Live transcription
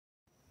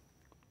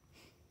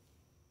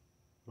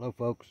Hello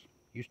folks,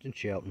 Houston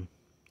Shelton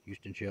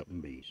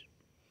Bees.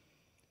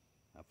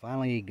 I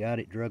finally got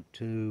it drugged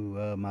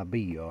to my bee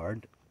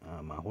yard,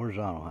 my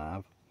horizontal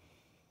hive.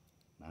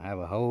 I have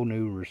a whole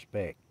new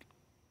respect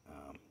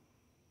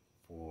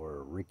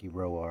for Ricky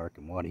Roark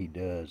and what he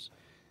does,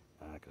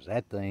 because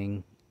that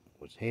thing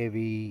was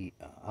heavy,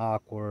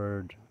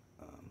 awkward.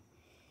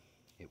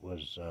 It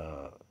was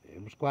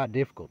quite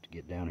difficult to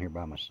get down here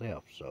by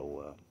myself,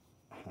 so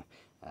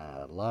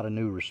a lot of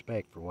new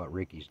respect for what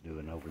Ricky's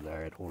doing over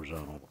there at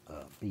Horizontal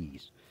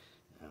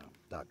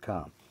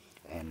Bees.com.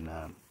 And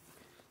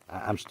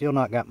I'm still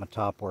not got my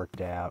top worked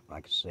out.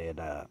 Like I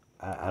said,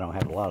 I don't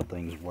have a lot of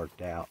things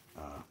worked out,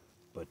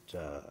 but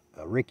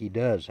Ricky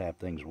does have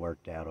things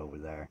worked out over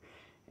there.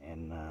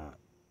 And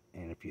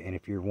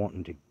if you're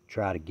wanting to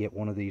try to get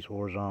one of these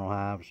horizontal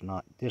hives,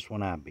 not this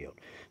one I built,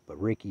 but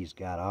Ricky's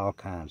got all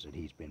kinds that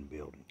he's been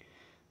building.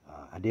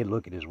 I did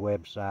look at his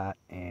website,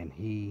 and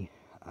he's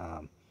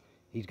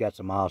got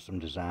some awesome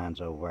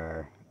designs over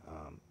there.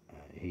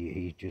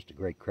 He's just a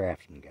great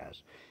craftsman,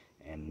 guys.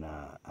 And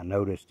I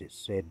noticed it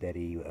said that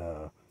he's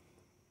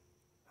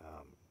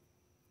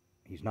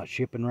not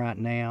shipping right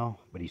now,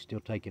 but he's still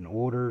taking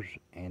orders,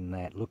 and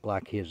that looked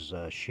like his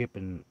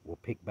shipping will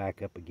pick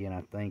back up again.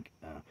 I think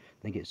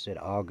it said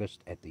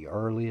August at the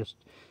earliest.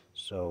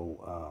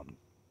 So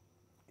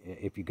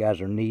if you guys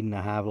are needing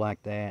a hive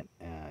like that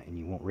and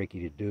you want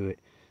Ricky to do it,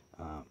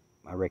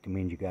 I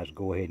recommend you guys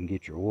go ahead and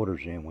get your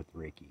orders in with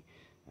Ricky.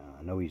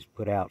 I know he's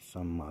put out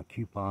some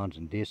coupons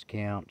and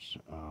discounts.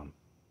 I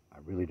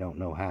really don't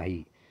know how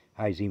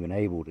he's even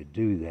able to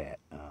do that,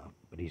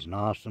 but he's an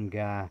awesome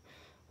guy.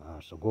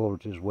 So go over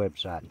to his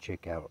website and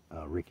check out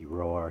Ricky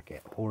Roark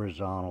at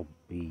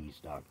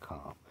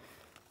horizontalbees.com.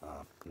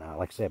 Now,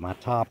 like I said, my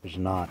top is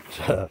not,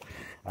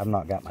 I've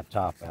not got my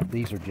top out.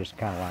 These are just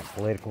kind of like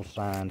political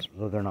signs,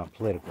 though they're not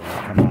political. They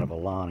come out of a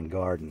lawn and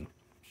garden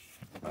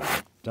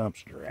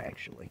dumpster,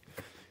 actually.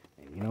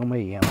 And you know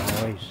me, I'm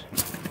always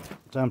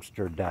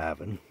dumpster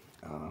diving.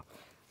 I'll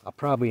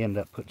probably end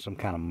up putting some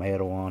kind of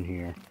metal on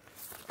here,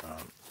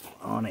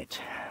 on it.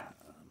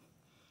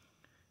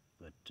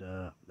 But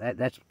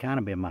that's kind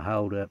of been my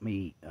hold up,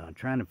 me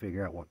trying to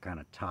figure out what kind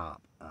of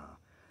top.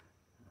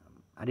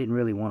 I didn't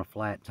really want a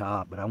flat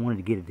top, but I wanted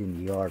to get it in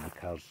the yard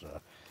because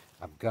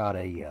I've got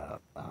the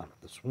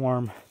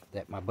swarm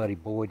that my buddy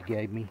Boyd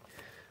gave me.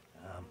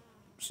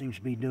 Seems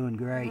to be doing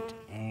great,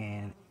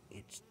 and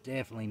it's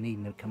definitely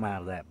needing to come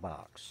out of that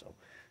box. So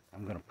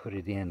I'm going to put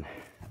it in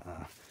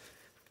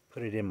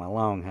my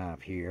long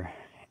hive here.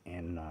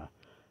 And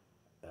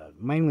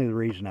mainly the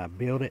reason I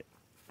built it,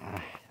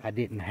 I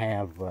didn't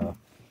have, I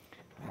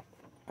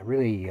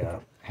really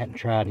hadn't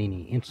tried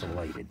any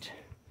insulated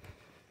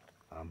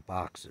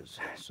boxes.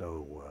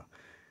 So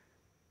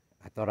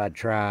I thought I'd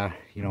try,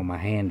 my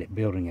hand at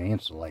building an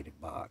insulated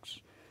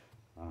box.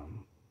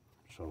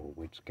 So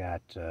it's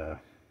got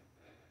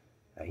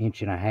 1.5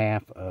 inches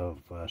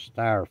of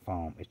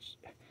styrofoam. It's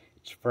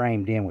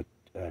framed in with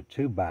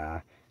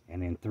 2x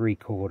and then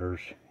 3/4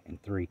 and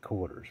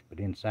 3/4, but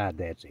inside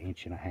that's 1.5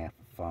 inches of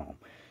foam.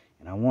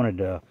 And I wanted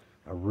a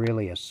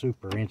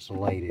super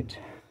insulated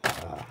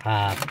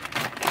hive,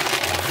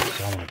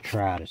 so I'm going to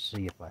try to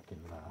see if I can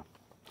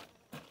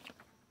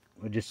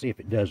we'll just see if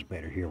it does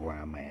better here where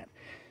I'm at.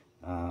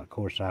 Of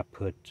course, I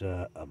put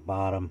a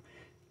bottom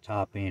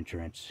top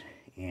entrance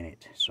in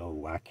it,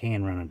 so I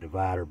can run a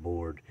divider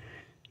board,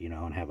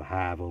 and have a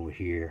hive over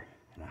here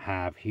and a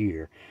hive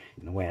here.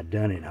 And the way I've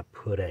done it, I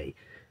put a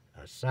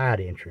side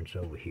entrance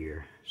over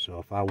here. So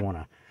if I want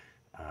to,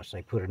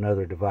 say, put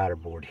another divider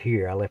board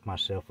here, I left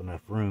myself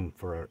enough room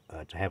for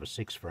to have a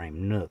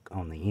 6-frame nook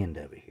on the end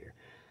of it here.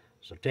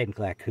 So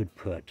technically, I could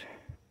put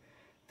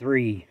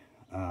two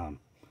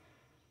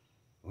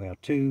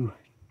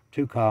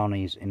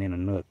colonies and then a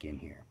nook in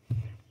here.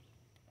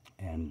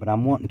 But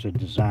I'm wanting to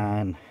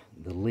design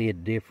the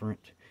lid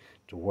different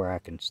to where I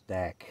can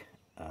stack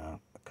a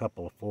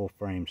couple of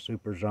full-frame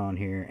supers on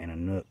here and a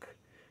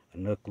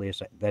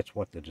nookless. That's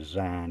what the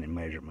design and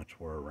measurements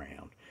were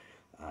around.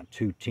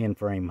 2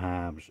 10-frame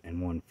hives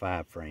and 1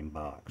 5-frame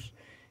box,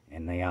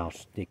 and they all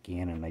stick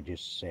in and they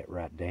just set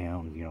right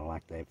down,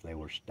 like if they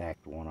were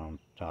stacked one on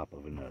top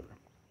of another.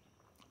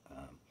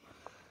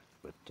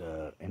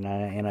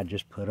 And I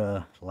just put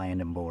a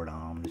landing board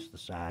on. This is the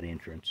side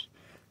entrance,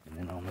 and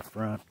then on the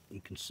front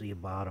you can see 2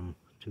 bottoms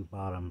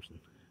and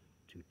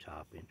 2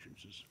 top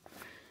entrances.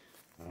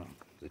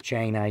 The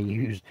chain I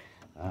used,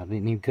 couldn't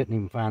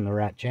even find the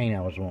right chain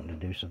I was wanting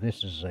to do, so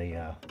this is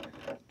a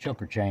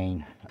choker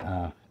chain,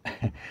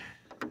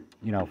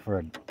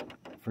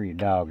 for your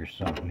dog or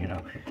something,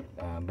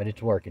 but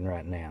it's working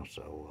right now.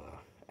 So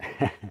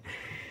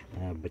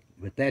but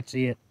that's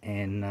it.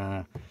 And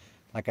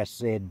like I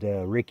said,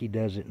 Ricky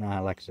does it, and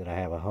like I said, I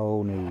have a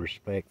whole new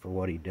respect for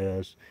what he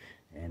does.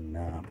 And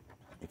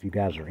if you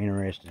guys are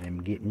interested in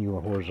getting you a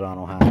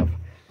horizontal hive,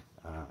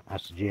 I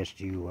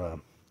suggest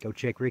you go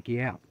check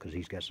Ricky out, because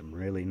he's got some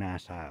really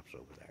nice hives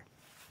over there,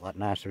 a lot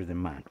nicer than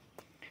mine.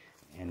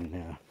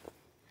 And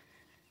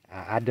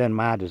I done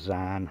my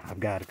design.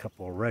 I've got a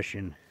couple of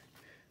Russian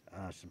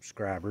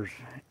subscribers,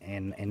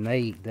 and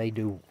they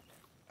do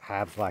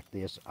hives like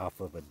this off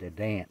of a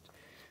Dedant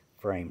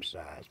frame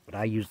size, but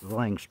I use the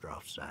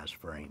Langstroth size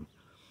frame.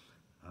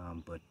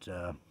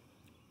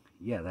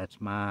 Yeah, that's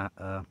my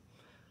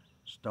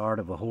start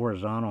of a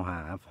horizontal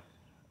hive.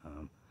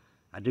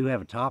 I do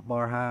have a top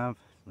bar hive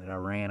that I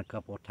ran a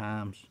couple of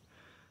times.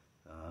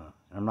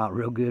 I'm not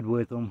real good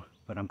with them,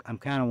 but I'm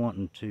kind of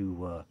wanting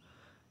to,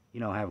 you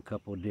know, have a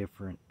couple of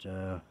different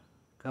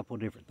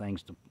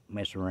things to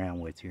mess around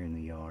with here in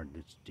the yard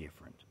that's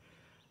different.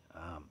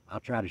 I'll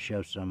try to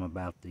show some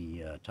about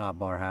the top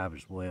bar hive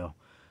as well,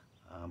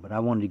 but I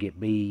wanted to get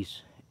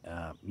bees,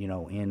 you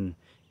know, in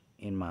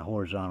my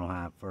horizontal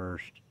hive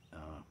first,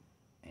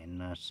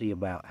 and see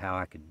about how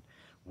I could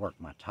work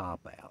my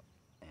top out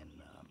and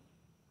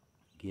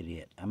get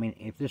it. I mean,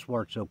 if this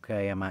works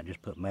okay, I might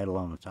just put metal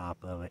on the top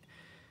of it.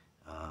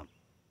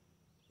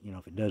 You know,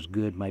 if it does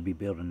good, maybe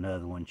build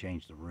another one,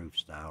 change the roof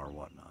style or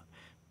whatnot.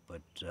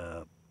 But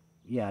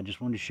yeah, I just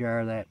wanted to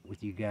share that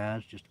with you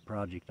guys. Just a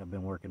project I've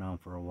been working on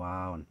for a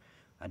while, and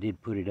I did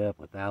put it up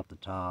without the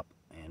top,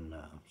 and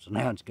so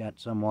now it's got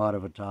somewhat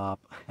of a top.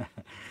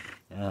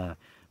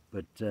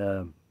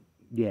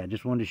 Yeah,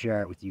 just wanted to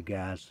share it with you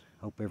guys.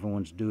 Hope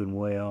everyone's doing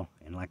well,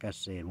 and like I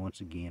said, once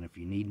again, if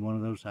you need one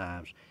of those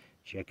hives,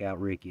 check out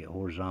Ricky at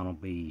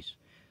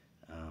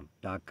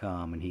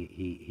horizontalbees.com, and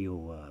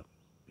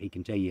he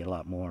can tell you a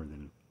lot more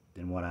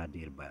than what I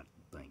did about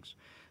things.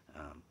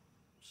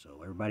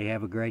 So everybody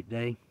have a great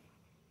day.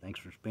 Thanks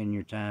for spending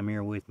your time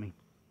here with me.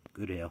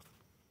 Good health.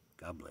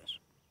 God bless.